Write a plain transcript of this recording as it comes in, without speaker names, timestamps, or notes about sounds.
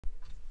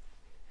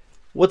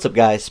What's up,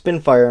 guys? Spin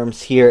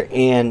Firearms here,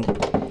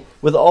 and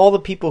with all the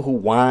people who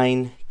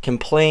whine,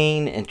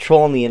 complain, and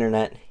troll on the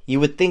internet, you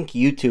would think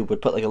YouTube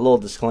would put like a little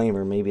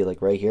disclaimer, maybe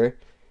like right here,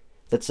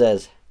 that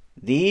says,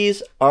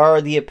 these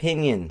are the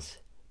opinions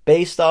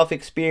based off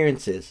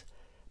experiences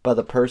by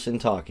the person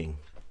talking.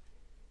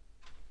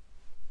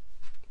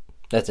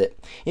 That's it.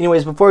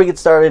 Anyways, before we get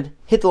started,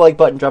 hit the like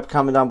button, drop a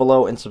comment down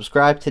below, and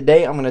subscribe.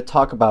 Today I'm going to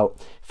talk about,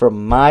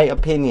 from my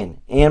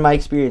opinion and my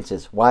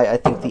experiences, why I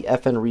think the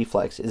FN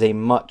Reflex is a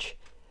much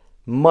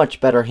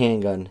better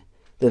handgun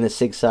than the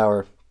Sig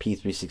Sauer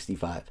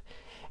P365.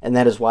 And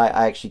that is why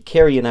I actually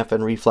carry an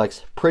FN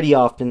Reflex pretty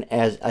often,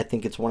 as I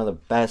think it's one of the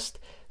best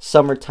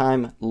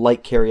summertime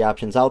light carry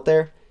options out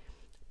there,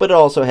 but it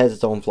also has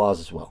its own flaws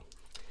as well.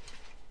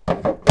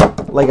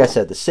 Like I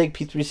said, the Sig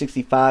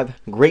P365,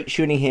 great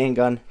shooting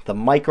handgun, the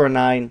Micro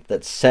 9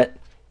 that set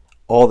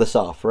all this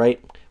off,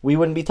 right? We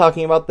wouldn't be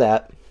talking about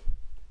that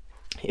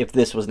if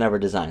this was never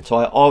designed. So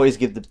I always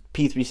give the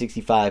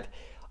P365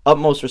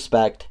 utmost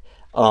respect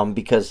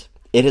because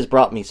it has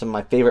brought me some of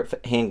my favorite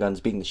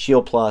handguns, being the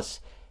Shield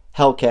Plus,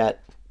 Hellcat,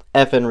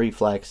 FN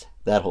Reflex,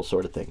 that whole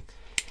sort of thing.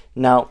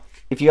 Now,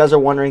 if you guys are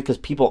wondering, because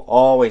people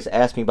always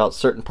ask me about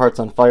certain parts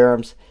on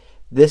firearms,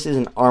 this is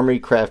an Armory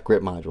Craft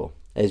grip module.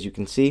 As you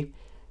can see,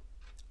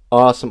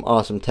 awesome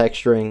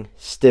texturing,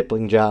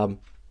 stippling job.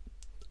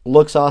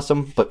 Looks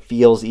awesome, but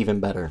feels even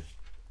better.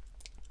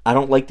 I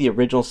don't like the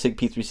original Sig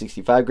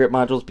P365 grip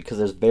modules because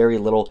there's very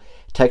little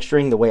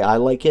texturing the way I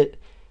like it.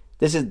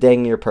 This is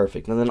dang near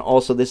perfect. And then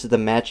also, this is the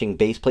matching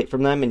base plate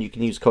from them, and you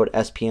can use code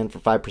SPN for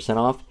 5%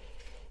 off.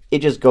 It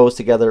just goes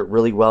together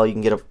really well. You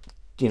can get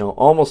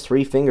almost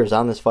 3 fingers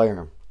on this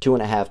firearm.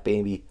 2.5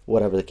 maybe,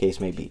 whatever the case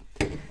may be.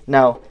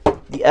 Now,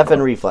 the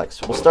FN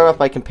Reflex. We'll start off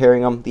by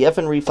comparing them. The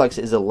FN Reflex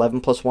is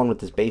 11+1 with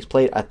this base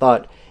plate. I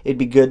thought it'd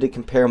be good to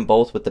compare them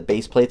both with the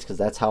base plates because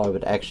that's how I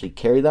would actually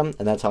carry them,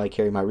 and that's how I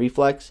carry my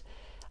Reflex.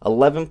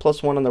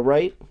 11+1 on the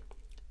right,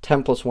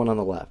 10+1 on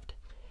the left.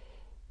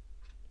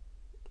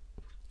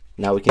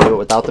 Now we can do it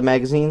without the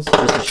magazines,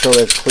 just to show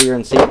that it's clear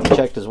and safety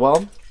checked as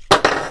well.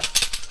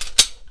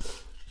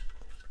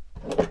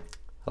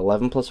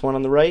 11+1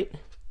 on the right,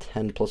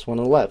 10+1 on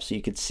the left. So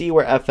you can see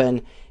where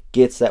FN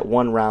gets that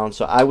one round.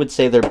 So I would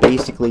say they're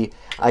basically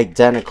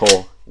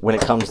identical when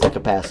it comes to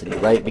capacity,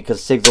 right?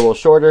 Because Sig's a little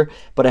shorter,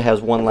 but it has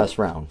one less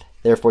round.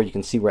 Therefore, you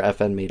can see where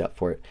FN made up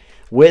for it.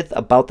 Width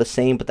about the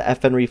same, but the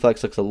FN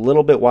Reflex looks a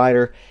little bit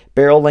wider.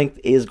 Barrel length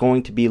is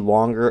going to be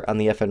longer on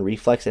the FN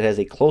Reflex. It has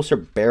a closer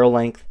barrel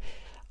length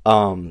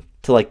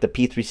to like the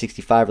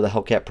P365 or the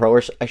Hellcat Pro,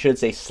 or I should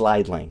say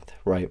slide length,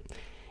 right?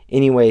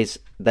 Anyways,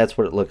 that's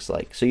what it looks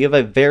like. So you have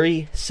a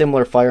very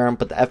similar firearm,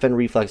 but the FN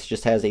Reflex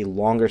just has a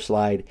longer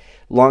slide,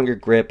 longer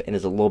grip, and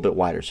is a little bit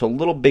wider. So a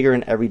little bigger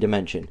in every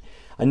dimension.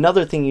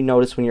 Another thing you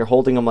notice when you're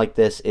holding them like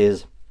this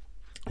is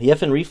the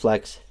FN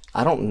Reflex,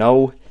 I don't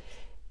know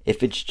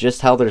if it's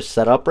just how they're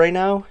set up right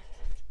now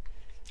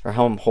or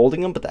how I'm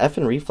holding them, but the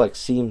FN Reflex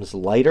seems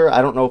lighter.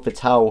 I don't know if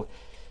it's how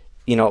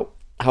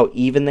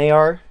even they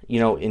are,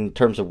 in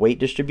terms of weight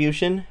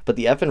distribution, but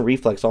the FN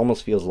Reflex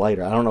almost feels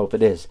lighter. I don't know if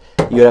it is.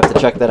 You would have to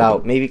check that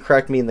out. Maybe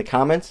correct me in the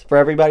comments for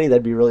everybody.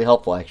 That'd be really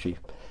helpful, actually.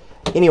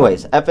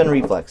 Anyways, FN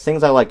Reflex,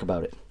 things I like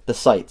about it. The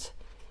sights.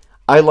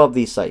 I love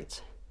these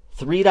sights.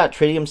 3-dot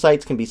tritium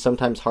sights can be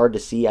sometimes hard to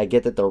see. I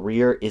get that the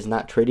rear is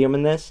not tritium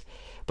in this,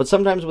 but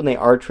sometimes when they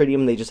are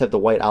tritium, they just have the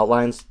white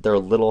outlines. They're a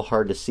little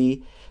hard to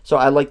see. So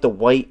I like the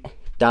white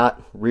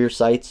dot rear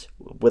sights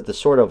with the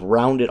sort of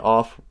rounded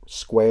off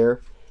square.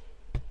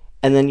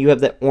 And then you have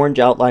that orange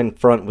outline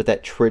front with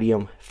that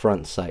tritium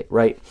front sight,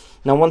 right?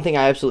 Now, one thing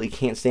I absolutely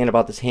can't stand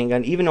about this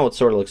handgun, even though it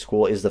sort of looks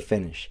cool, is the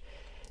finish.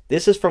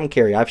 This is from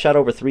Carry. I've shot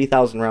over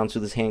 3,000 rounds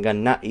with this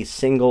handgun. Not a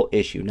single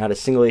issue. Not a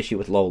single issue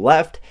with low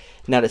left.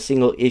 Not a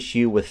single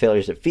issue with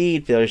failures to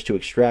feed, failures to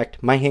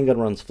extract. My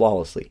handgun runs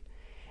flawlessly.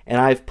 And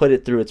I've put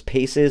it through its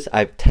paces.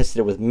 I've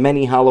tested it with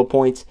many hollow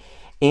points.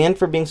 And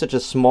for being such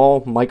a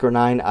small Micro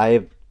 9, I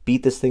have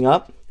beat this thing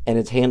up, and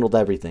it's handled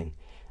everything.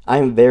 I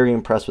am very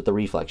impressed with the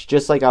Reflex.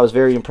 Just like I was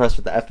very impressed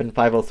with the FN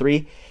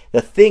 503.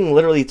 The thing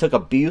literally took a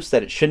boost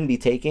that it shouldn't be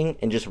taking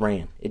and just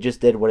ran. It just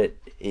did what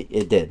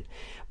it did.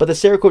 But the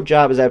Cerakote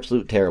job is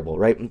absolute terrible,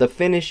 right? The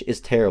finish is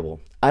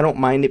terrible. I don't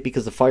mind it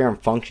because the firearm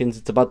functions.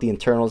 It's about the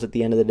internals at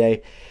the end of the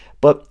day.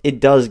 But it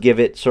does give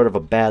it sort of a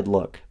bad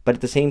look. But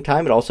at the same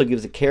time, it also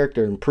gives it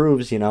character and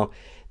proves,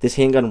 this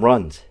handgun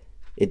runs.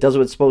 It does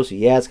what it's supposed to.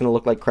 Yeah, it's going to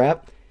look like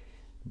crap,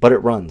 but it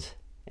runs.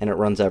 And it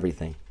runs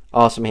everything.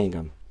 Awesome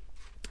handgun.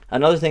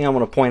 Another thing I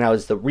want to point out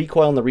is the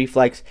recoil in the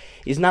Reflex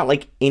is not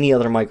like any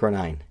other Micro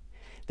 9.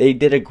 They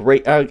did a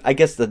great, I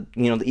guess the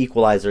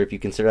equalizer, if you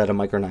consider that a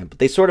Micro 9, but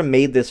they sort of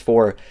made this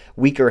for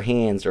weaker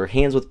hands or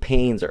hands with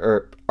pains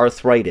or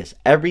arthritis.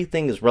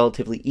 Everything is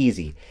relatively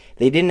easy.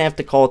 They didn't have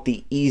to call it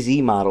the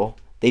EZ model.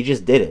 They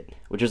just did it,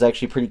 which was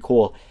actually pretty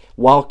cool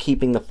while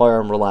keeping the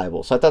firearm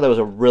reliable. So I thought that was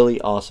a really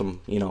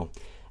awesome,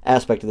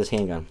 aspect of this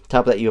handgun.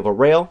 Top of that, you have a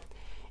rail.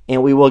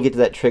 And we will get to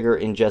that trigger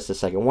in just a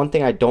second. One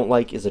thing I don't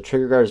like is the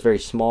trigger guard is very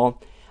small.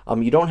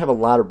 You don't have a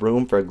lot of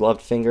room for a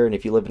gloved finger, and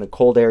if you live in a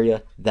cold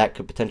area, that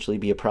could potentially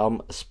be a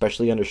problem,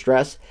 especially under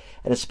stress,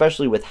 and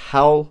especially with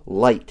how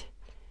light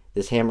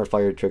this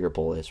hammer-fired trigger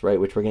pull is, right,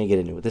 which we're going to get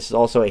into. This is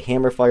also a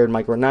hammer-fired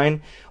Micro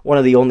 9, one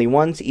of the only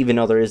ones, even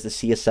though there is the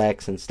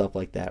CSX and stuff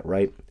like that,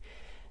 right?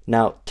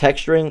 Now,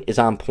 texturing is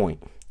on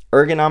point.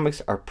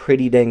 Ergonomics are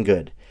pretty dang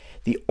good.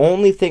 The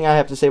only thing I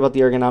have to say about the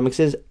ergonomics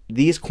is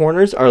these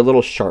corners are a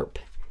little sharp.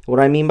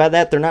 What I mean by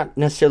that, they're not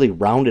necessarily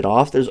rounded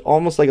off. There's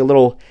almost like a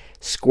little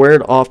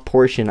squared off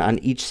portion on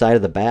each side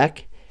of the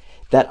back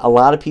that a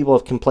lot of people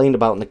have complained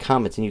about in the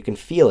comments, and you can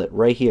feel it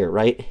right here,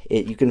 right?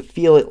 You can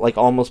feel it like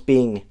almost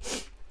being...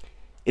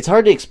 It's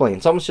hard to explain.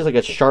 It's almost just like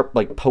a sharp,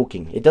 like,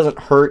 poking. It doesn't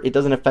hurt. It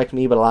doesn't affect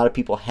me, but a lot of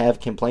people have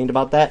complained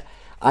about that.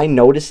 I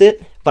notice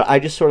it, but I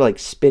just sort of, like,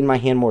 spin my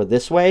hand more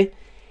this way,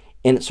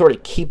 and it sort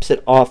of keeps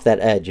it off that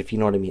edge, if you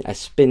know what I mean. I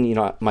spin, you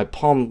know, my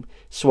palm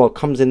swell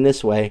comes in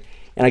this way,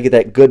 and I get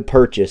that good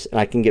purchase, and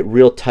I can get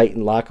real tight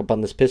and lock up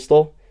on this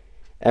pistol.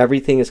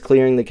 Everything is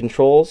clearing the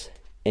controls,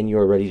 and you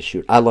are ready to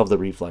shoot. I love the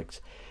Reflex.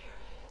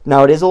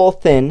 Now, it is a little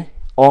thin.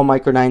 All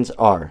Micro 9s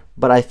are,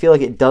 but I feel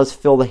like it does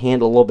fill the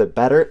hand a little bit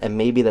better, and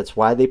maybe that's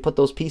why they put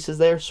those pieces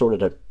there, sort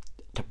of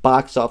to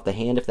box off the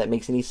hand, if that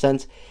makes any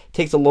sense. It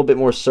takes a little bit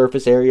more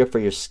surface area for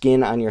your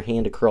skin on your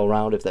hand to curl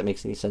around, if that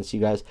makes any sense to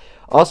you guys.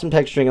 Awesome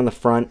texturing on the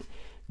front,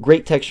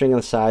 great texturing on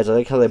the sides. I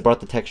like how they brought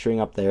the texturing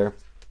up there.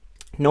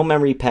 No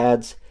memory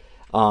pads,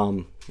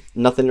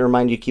 nothing to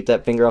remind you to keep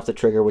that finger off the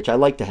trigger, which I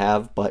like to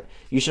have, but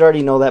you should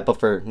already know that. But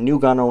for new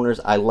gun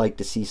owners, I like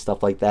to see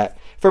stuff like that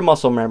for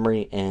muscle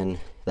memory and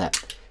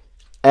that.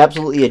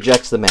 Absolutely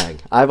ejects the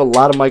mag. I have a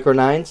lot of Micro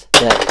 9s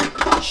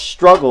that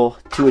struggle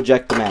to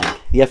eject the mag.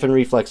 The FN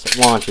Reflex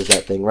launches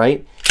that thing,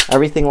 right?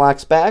 Everything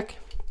locks back,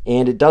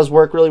 and it does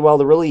work really well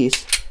to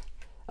release.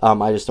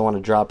 I just don't want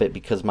to drop it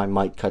because my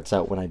mic cuts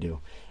out when I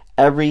do.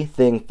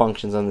 Everything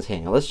functions on this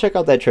hand. Now let's check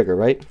out that trigger,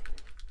 right?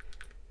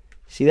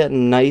 See that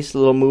nice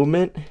little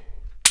movement?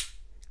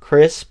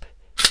 Crisp,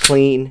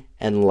 clean,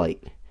 and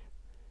light.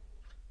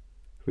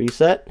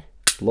 Reset.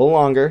 A little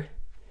longer,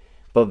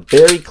 but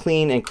very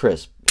clean and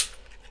crisp.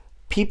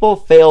 People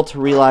fail to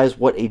realize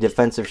what a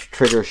defensive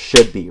trigger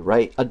should be,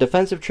 right? A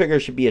defensive trigger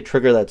should be a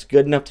trigger that's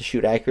good enough to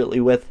shoot accurately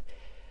with,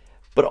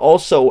 but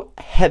also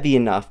heavy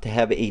enough to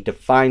have a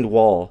defined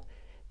wall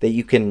that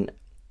you can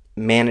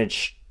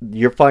manage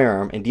your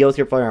firearm and deal with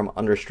your firearm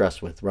under stress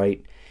with,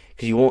 right?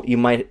 Because you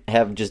might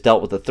have just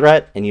dealt with a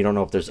threat and you don't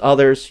know if there's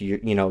others. You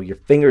know, your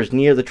fingers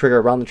near the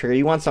trigger, around the trigger.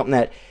 You want something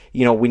that,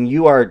 you know, when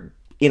you are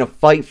in a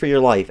fight for your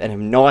life and have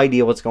no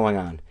idea what's going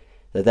on,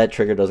 that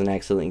trigger doesn't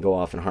accidentally go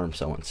off and harm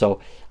someone. So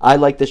I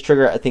like this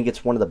trigger. I think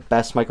it's one of the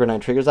best Micro 9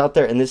 triggers out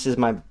there, and this is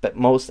my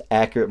most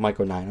accurate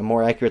Micro 9. I'm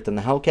more accurate than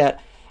the Hellcat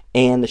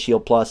and the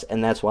Shield Plus,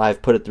 and that's why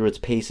I've put it through its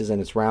paces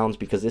and its rounds,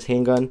 because this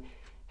handgun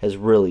has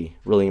really,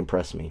 really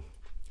impressed me.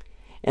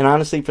 And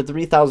honestly, for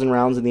 3,000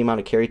 rounds and the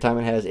amount of carry time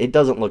it has, it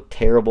doesn't look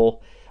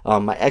terrible.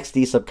 My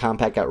XD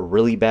subcompact got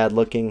really bad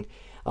looking.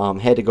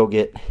 Had to go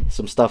get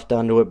some stuff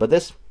done to it, but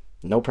this,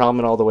 no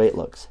problem at all the way it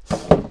looks.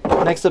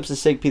 Next up is the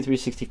SIG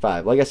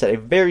P365. Like I said, a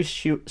very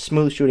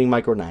smooth shooting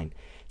Micro 9.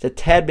 It's a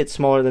tad bit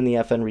smaller than the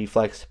FN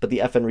Reflex, but the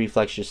FN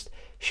Reflex just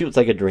shoots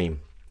like a dream.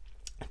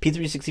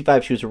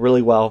 P365 shoots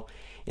really well,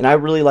 and I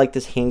really like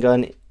this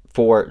handgun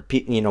for,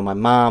 you know, my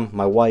mom,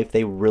 my wife.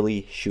 They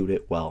really shoot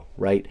it well,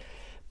 right?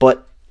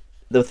 But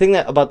the thing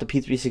about the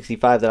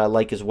P365 that I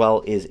like as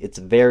well is it's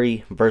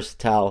very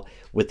versatile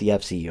with the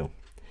FCU.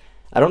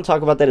 I don't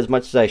talk about that as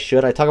much as I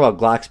should. I talk about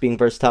Glocks being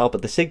versatile,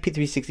 but the SIG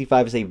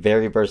P365 is a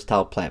very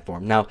versatile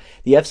platform. Now,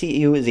 the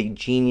FCU is a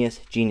genius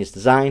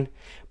design,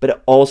 but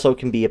it also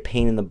can be a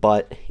pain in the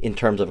butt in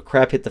terms of a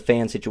crap hit the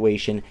fan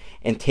situation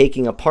and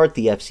taking apart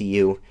the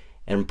FCU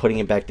and putting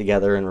it back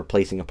together and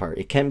replacing a part.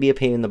 It can be a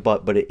pain in the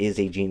butt, but it is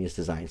a genius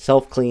design.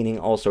 Self-cleaning,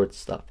 all sorts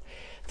of stuff.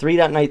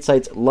 3-dot night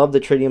sights, love the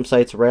tritium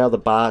sights right out of the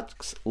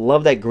box.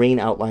 Love that green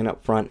outline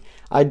up front.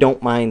 I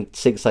don't mind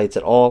SIG sights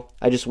at all.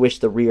 I just wish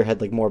the rear had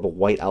like more of a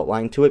white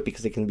outline to it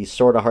because it can be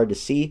sort of hard to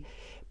see.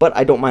 But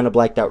I don't mind a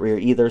blacked out rear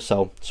either,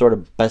 so sort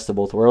of best of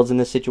both worlds in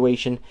this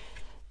situation.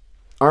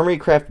 Armory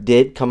Craft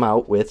did come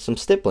out with some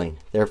stippling.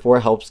 Therefore,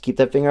 it helps keep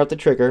that finger out the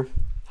trigger,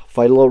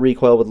 fight a little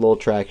recoil with a little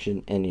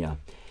traction, and yeah.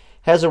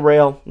 Has a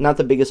rail. Not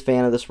the biggest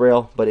fan of this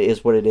rail, but it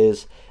is what it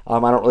is. I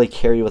don't really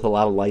carry with a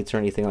lot of lights or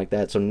anything like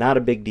that, so not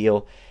a big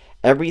deal.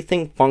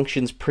 Everything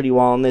functions pretty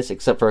well on this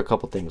except for a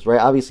couple things, right?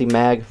 Obviously,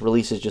 mag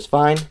releases just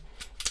fine.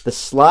 The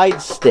slide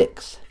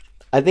sticks.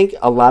 I think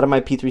a lot of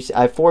my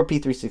I have 4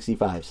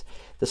 P365s.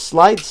 The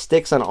slide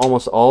sticks on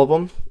almost all of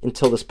them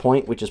until this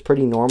point, which is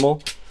pretty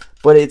normal.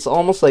 But it's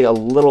almost like a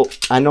little,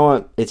 I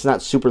know it's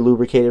not super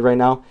lubricated right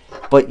now,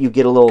 but you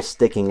get a little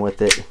sticking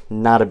with it.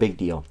 Not a big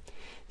deal.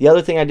 The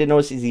other thing I did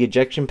notice is the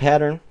ejection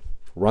pattern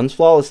runs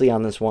flawlessly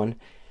on this one,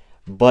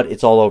 but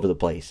it's all over the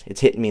place. It's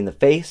hitting me in the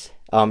face.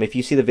 If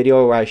you see the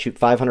video where I shoot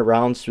 500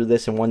 rounds through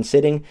this in one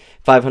sitting,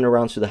 500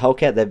 rounds through the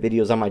Hellcat, that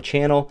video is on my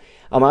channel.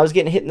 I was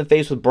getting hit in the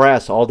face with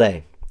brass all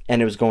day,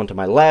 and it was going to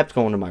my left,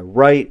 going to my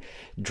right,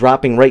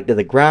 dropping right to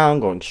the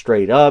ground, going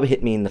straight up,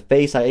 hit me in the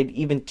face. I had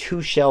even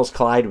 2 shells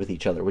collide with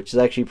each other, which is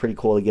actually pretty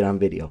cool to get on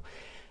video.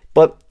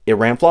 But it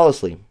ran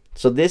flawlessly.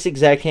 So this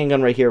exact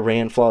handgun right here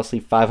ran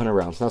flawlessly 500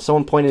 rounds. Now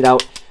someone pointed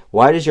out,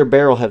 why does your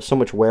barrel have so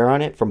much wear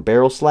on it from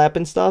barrel slap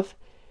and stuff?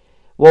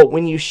 Well,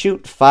 when you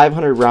shoot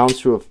 500 rounds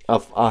through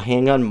a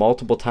handgun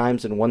multiple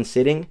times in one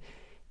sitting,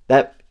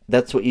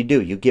 that's what you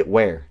do. You get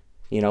wear.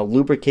 You know,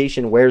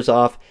 lubrication wears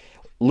off,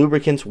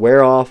 lubricants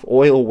wear off,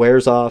 oil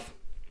wears off.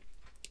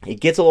 It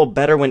gets a little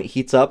better when it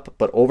heats up,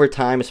 but over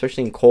time,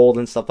 especially in cold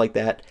and stuff like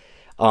that,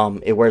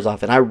 it wears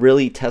off. And I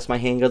really test my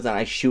handguns, and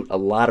I shoot a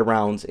lot of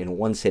rounds in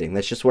one sitting.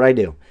 That's just what I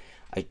do.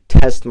 I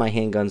test my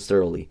handguns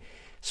thoroughly.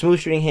 Smooth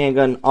shooting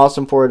handgun,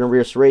 awesome forward and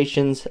rear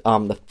serrations.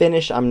 The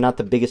finish I'm not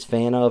the biggest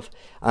fan of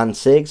on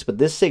SIGs, but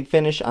this SIG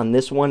finish on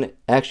this one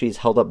actually is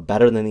held up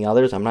better than the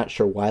others. I'm not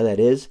sure why that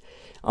is.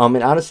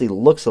 It honestly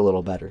looks a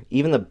little better.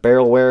 Even the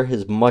barrel wear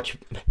is much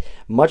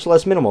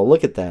less minimal.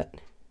 Look at that.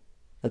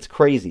 That's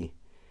crazy.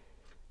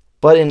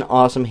 But an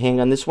awesome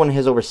handgun. This one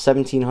has over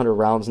 1,700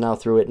 rounds now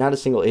through it. Not a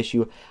single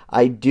issue.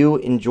 I do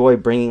enjoy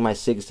bringing my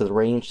SIGs to the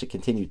range to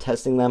continue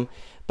testing them,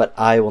 but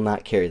I will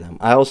not carry them.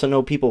 I also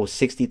know people with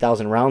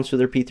 60,000 rounds through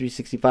their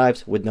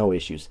P365s with no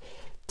issues.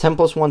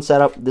 10+1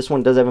 setup. This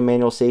one does have a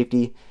manual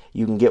safety.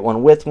 You can get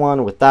one with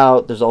one,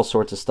 without. There's all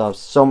sorts of stuff.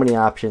 So many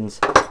options.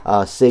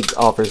 SIG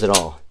offers it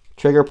all.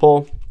 Trigger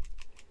pull.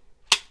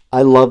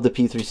 I love the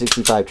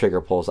P365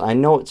 trigger pulls. I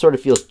know it sort of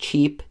feels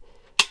cheap,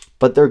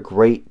 but they're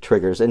great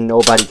triggers, and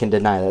nobody can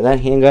deny that. That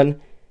handgun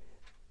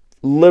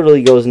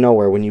literally goes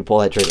nowhere when you pull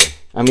that trigger.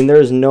 I mean, there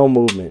is no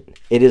movement.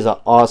 It is an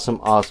awesome,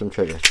 awesome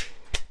trigger.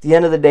 At the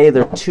end of the day,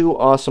 they're 2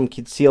 awesome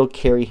concealed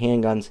carry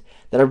handguns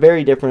that are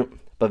very different,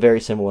 but very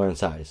similar in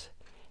size.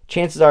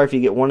 Chances are, if you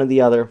get one or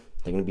the other,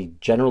 they're going to be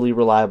generally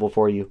reliable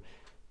for you,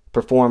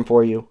 perform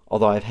for you,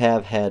 although I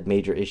have had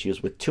major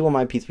issues with 2 of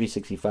my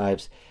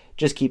P365s.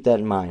 Just keep that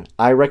in mind.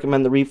 I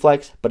recommend the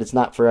Reflex, but it's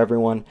not for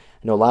everyone.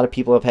 I know a lot of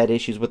people have had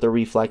issues with their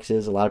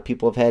reflexes. A lot of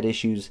people have had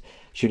issues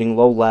shooting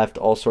low left,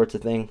 all sorts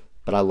of things,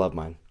 but I love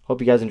mine. Hope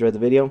you guys enjoyed the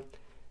video.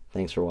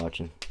 Thanks for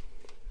watching.